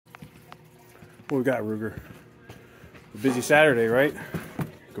What we got, Ruger? A busy Saturday, right?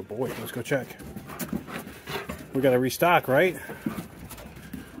 Good boy. Let's go check. We got to restock, right?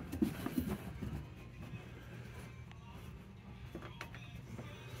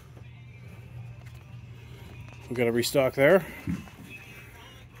 We got to restock there.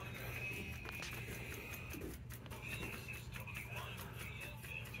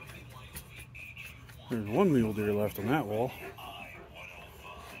 There's one mule deer left on that wall.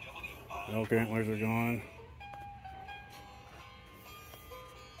 Elk antlers are gone.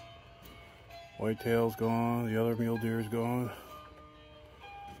 Whitetail's gone. The other mule deer is gone.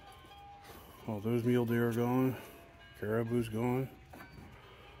 All those mule deer are gone. Caribou's gone.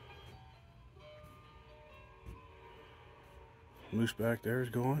 Moose back there is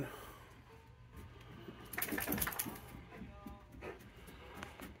gone.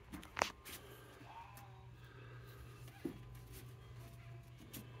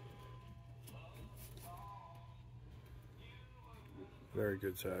 Very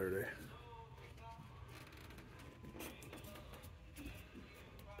good Saturday.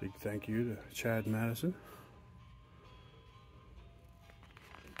 Big thank you to Chad Madison.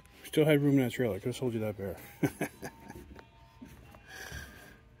 Still had room in that trailer. Could have sold you that bear.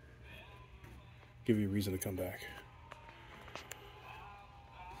 Give you a reason to come back.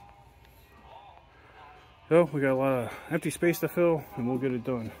 So we got a lot of empty space to fill, and we'll get it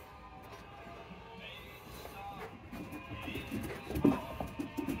done.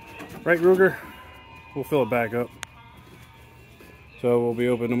 Right, Ruger? We'll fill it back up. So we'll be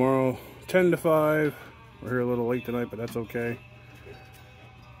open tomorrow 10 to 5. We're here a little late tonight, but that's okay.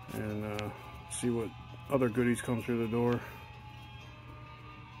 And see what other goodies come through the door.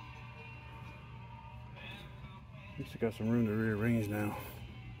 At least I got some room to rearrange now.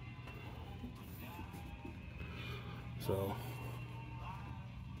 So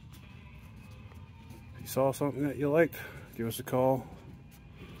if you saw something that you liked, give us a call.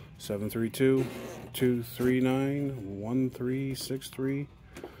 732-239-1363.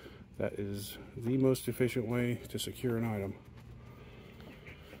 That is the most efficient way to secure an item.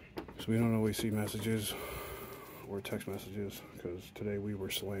 So we don't always see messages or text messages, because today we were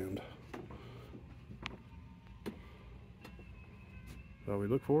slammed. So we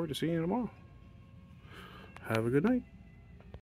look forward to seeing you tomorrow. Have a good night.